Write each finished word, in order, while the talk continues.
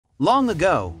Long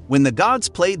ago, when the gods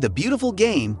played the beautiful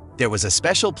game, there was a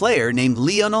special player named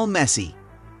Lionel Messi.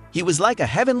 He was like a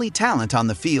heavenly talent on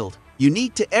the field,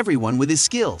 unique to everyone with his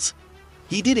skills.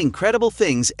 He did incredible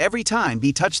things every time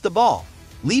he touched the ball,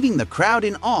 leaving the crowd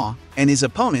in awe and his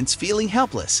opponents feeling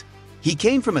helpless. He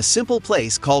came from a simple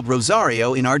place called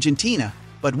Rosario in Argentina,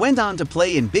 but went on to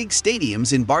play in big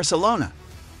stadiums in Barcelona,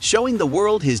 showing the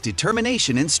world his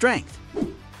determination and strength.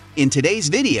 In today's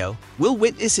video, we'll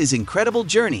witness his incredible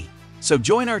journey, so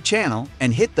join our channel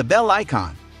and hit the bell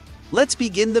icon. Let's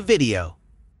begin the video.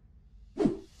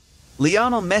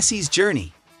 Lionel Messi's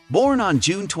journey. Born on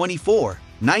June 24,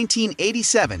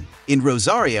 1987, in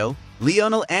Rosario,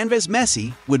 Lionel Andrés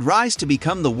Messi would rise to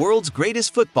become the world's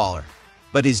greatest footballer.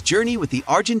 But his journey with the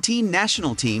Argentine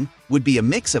national team would be a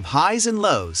mix of highs and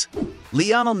lows.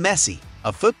 Lionel Messi,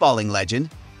 a footballing legend,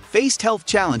 faced health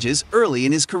challenges early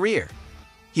in his career.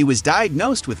 He was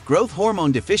diagnosed with growth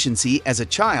hormone deficiency as a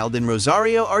child in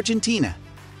Rosario, Argentina.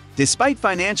 Despite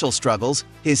financial struggles,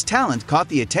 his talent caught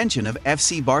the attention of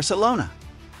FC Barcelona.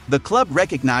 The club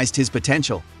recognized his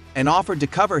potential and offered to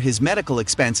cover his medical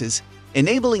expenses,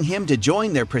 enabling him to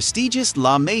join their prestigious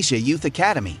La Masia Youth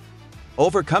Academy.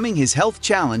 Overcoming his health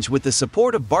challenge with the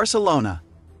support of Barcelona,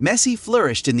 Messi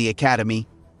flourished in the academy,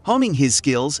 honing his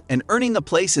skills and earning a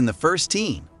place in the first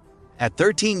team. At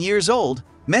 13 years old,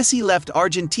 Messi left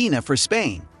Argentina for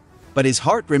Spain, but his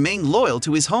heart remained loyal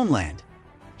to his homeland.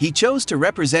 He chose to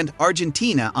represent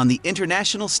Argentina on the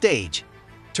international stage,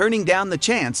 turning down the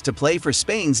chance to play for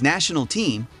Spain's national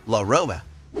team, La Roja.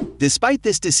 Despite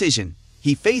this decision,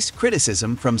 he faced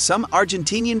criticism from some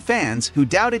Argentinian fans who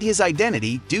doubted his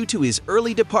identity due to his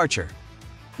early departure.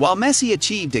 While Messi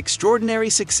achieved extraordinary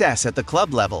success at the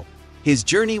club level, his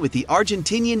journey with the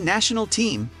Argentinian national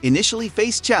team initially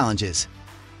faced challenges.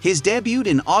 His debut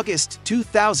in August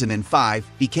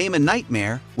 2005 became a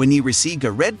nightmare when he received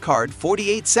a red card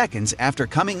 48 seconds after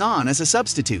coming on as a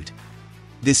substitute.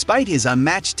 Despite his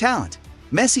unmatched talent,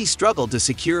 Messi struggled to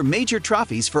secure major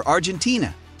trophies for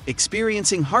Argentina,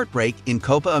 experiencing heartbreak in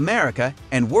Copa America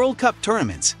and World Cup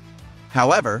tournaments.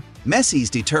 However, Messi's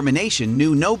determination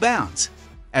knew no bounds.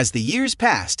 As the years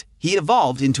passed, he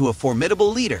evolved into a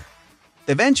formidable leader.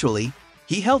 Eventually,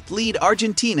 he helped lead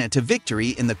Argentina to victory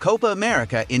in the Copa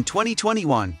America in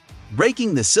 2021,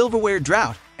 breaking the silverware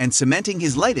drought and cementing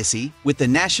his legacy with the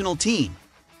national team.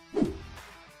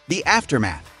 The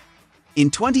aftermath. In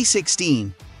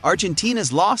 2016,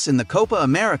 Argentina's loss in the Copa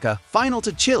America final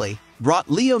to Chile brought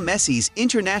Leo Messi's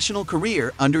international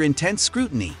career under intense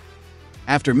scrutiny.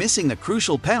 After missing a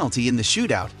crucial penalty in the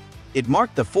shootout, it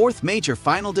marked the fourth major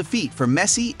final defeat for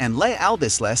Messi and Les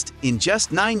Albiceleste in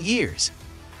just 9 years.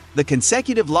 The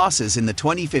consecutive losses in the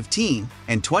 2015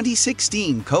 and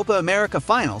 2016 Copa America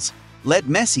finals led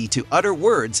Messi to utter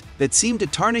words that seemed to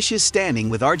tarnish his standing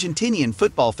with Argentinian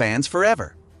football fans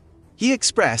forever. He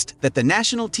expressed that the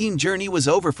national team journey was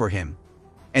over for him,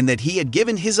 and that he had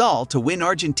given his all to win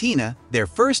Argentina their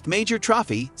first major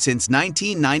trophy since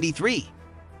 1993.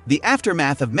 The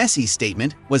aftermath of Messi's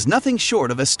statement was nothing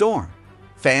short of a storm.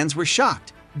 Fans were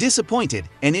shocked, disappointed,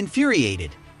 and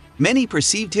infuriated. Many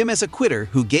perceived him as a quitter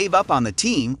who gave up on the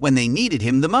team when they needed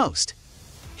him the most.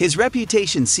 His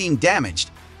reputation seemed damaged,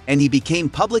 and he became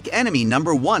public enemy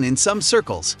number one in some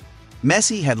circles.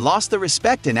 Messi had lost the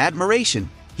respect and admiration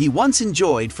he once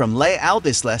enjoyed from Les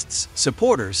Albiceleste's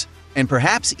supporters, and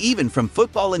perhaps even from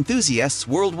football enthusiasts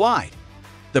worldwide.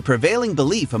 The prevailing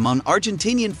belief among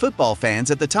Argentinian football fans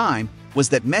at the time was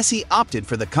that Messi opted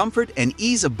for the comfort and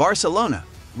ease of Barcelona,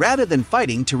 rather than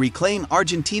fighting to reclaim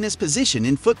Argentina's position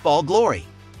in football glory.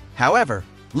 However,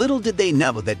 little did they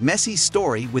know that Messi's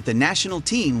story with the national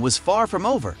team was far from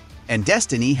over, and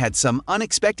destiny had some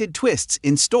unexpected twists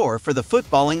in store for the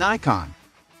footballing icon.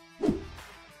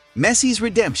 Messi's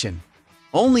redemption.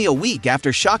 Only a week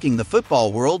after shocking the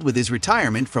football world with his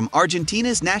retirement from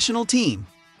Argentina's national team,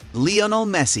 Lionel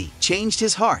Messi changed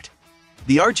his heart.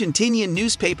 The Argentinian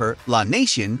newspaper La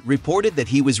Nación reported that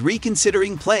he was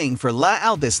reconsidering playing for La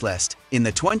Albiceleste in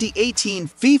the 2018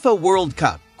 FIFA World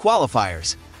Cup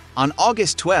qualifiers. On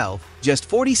August 12, just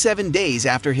 47 days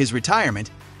after his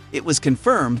retirement, it was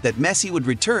confirmed that Messi would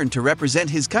return to represent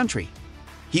his country.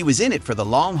 He was in it for the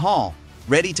long haul,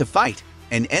 ready to fight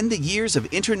and end the years of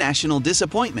international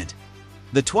disappointment.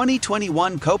 The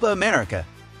 2021 Copa America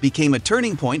became a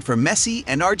turning point for Messi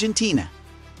and Argentina.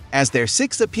 As their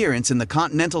sixth appearance in the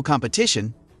continental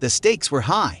competition, the stakes were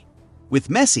high. With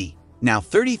Messi, now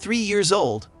 33 years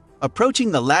old,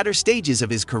 approaching the latter stages of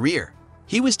his career,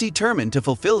 he was determined to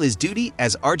fulfill his duty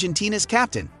as Argentina's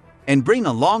captain and bring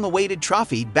a long-awaited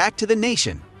trophy back to the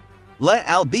nation. Les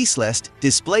Albiceleste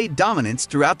displayed dominance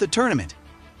throughout the tournament.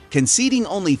 conceding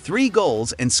only 3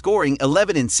 goals and scoring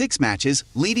 11 in 6 matches,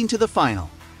 leading to the final.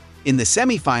 In the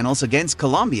semi-finals against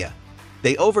Colombia,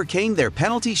 they overcame their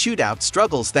penalty shootout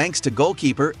struggles thanks to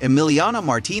goalkeeper Emiliano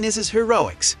Martinez's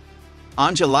heroics.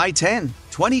 On July 10,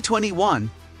 2021,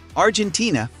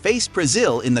 Argentina faced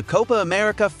Brazil in the Copa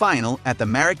America final at the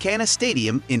Maracanã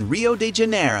Stadium in Rio de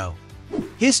Janeiro.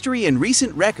 History and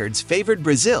recent records favored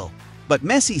Brazil, but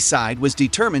Messi's side was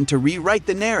determined to rewrite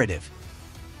the narrative.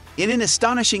 In an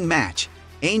astonishing match,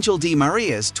 Angel Di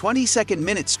Maria's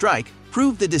 22nd-minute strike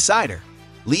proved the decider,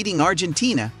 leading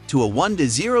Argentina to a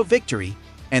 1-0 victory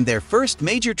and their first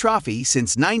major trophy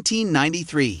since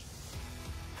 1993.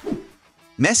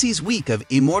 Messi's week of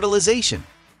immortalization.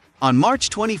 On March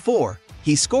 24,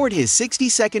 he scored his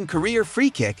 62nd career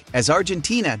free kick as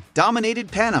Argentina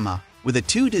dominated Panama with a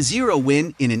 2-0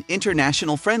 win in an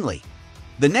international friendly.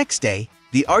 The next day,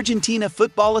 the Argentina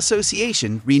Football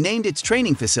Association renamed its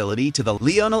training facility to the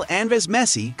Lionel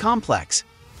Messi Complex,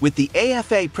 with the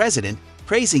AFA president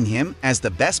praising him as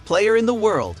the best player in the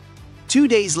world. 2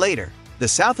 days later, the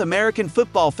South American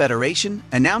Football Federation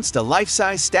announced a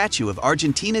life-size statue of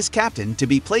Argentina's captain to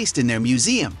be placed in their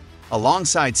museum,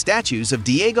 alongside statues of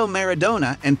Diego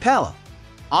Maradona and Pelé,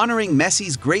 honoring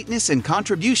Messi's greatness and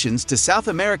contributions to South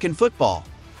American football.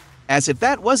 As if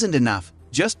that wasn't enough,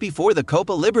 just before the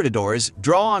Copa Libertadores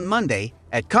draw on Monday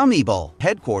at CONMEBOL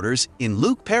headquarters in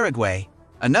Luque, Paraguay,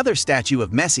 another statue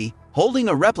of Messi holding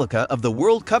a replica of the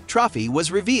World Cup trophy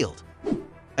was revealed.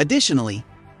 Additionally,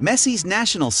 Messi's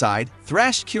national side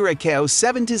thrashed Curacao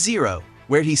 7-0,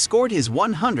 where he scored his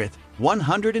 100th,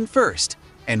 101st,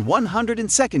 and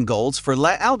 102nd goals for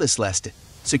La Albiceleste,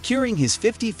 securing his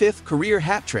 55th career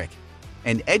hat-trick,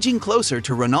 and edging closer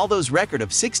to Ronaldo's record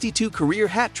of 62 career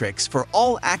hat-tricks for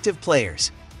all active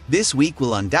players. This week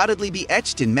will undoubtedly be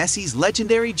etched in Messi's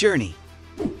legendary journey.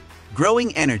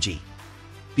 Growing energy.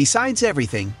 Besides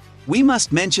everything, we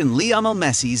must mention Lionel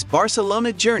Messi's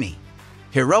Barcelona journey.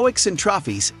 Heroics and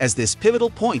trophies as this pivotal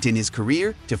point in his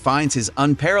career defines his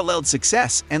unparalleled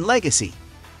success and legacy.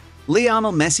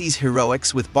 Lionel Messi's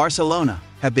heroics with Barcelona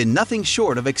have been nothing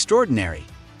short of extraordinary.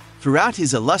 Throughout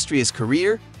his illustrious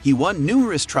career, he won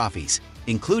numerous trophies,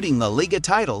 including La Liga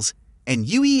titles and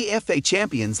UEFA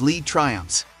Champions League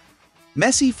triumphs.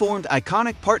 Messi formed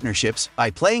iconic partnerships by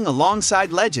playing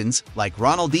alongside legends like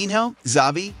Ronaldinho,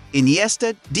 Xavi,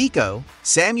 Iniesta, Deco,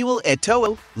 Samuel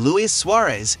Eto'o, Luis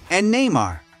Suarez, and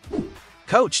Neymar.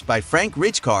 Coached by Frank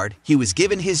Rijkaard, he was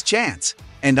given his chance,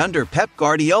 and under Pep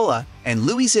Guardiola and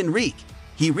Luis Enrique,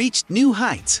 he reached new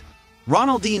heights.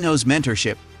 Ronaldinho's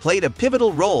mentorship played a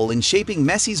pivotal role in shaping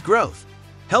Messi's growth,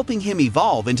 helping him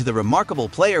evolve into the remarkable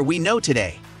player we know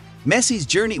today. Messi's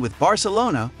journey with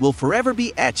Barcelona will forever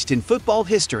be etched in football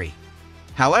history.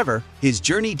 However, his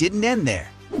journey didn't end there.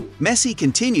 Messi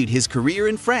continued his career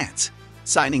in France,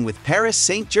 signing with Paris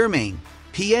Saint-Germain,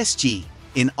 PSG,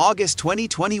 in August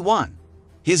 2021.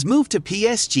 His move to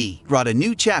PSG brought a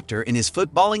new chapter in his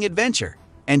footballing adventure,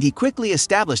 and he quickly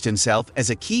established himself as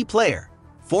a key player,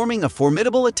 forming a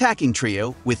formidable attacking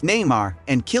trio with Neymar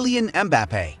and Kylian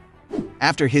Mbappé.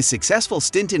 After his successful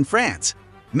stint in France,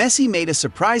 Messi made a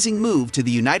surprising move to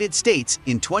the United States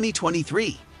in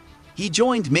 2023. He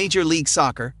joined Major League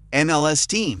Soccer (MLS)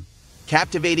 team,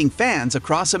 captivating fans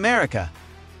across America.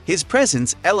 His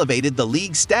presence elevated the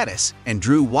league's status and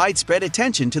drew widespread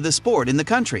attention to the sport in the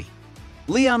country.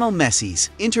 Lionel Messi's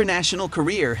international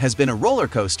career has been a roller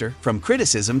coaster from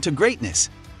criticism to greatness.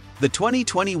 The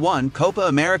 2021 Copa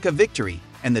America victory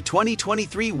and the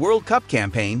 2023 World Cup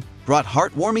campaign brought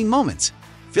heartwarming moments,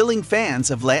 filling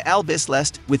fans of La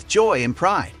Albiceleste with joy and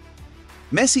pride.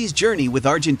 Messi's journey with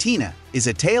Argentina is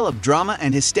a tale of drama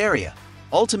and hysteria,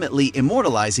 ultimately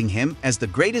immortalizing him as the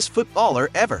greatest footballer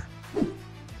ever.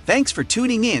 Thanks for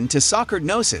tuning in to Soccer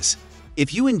Gnosis.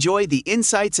 If you enjoy the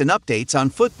insights and updates on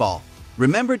football,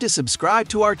 remember to subscribe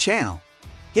to our channel,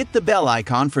 hit the bell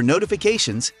icon for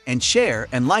notifications, and share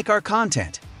and like our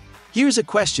content. Here's a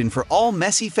question for all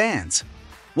Messi fans.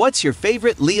 What's your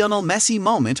favorite Lionel Messi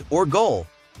moment or goal?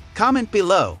 Comment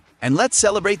below, and let's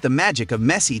celebrate the magic of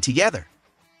Messi together.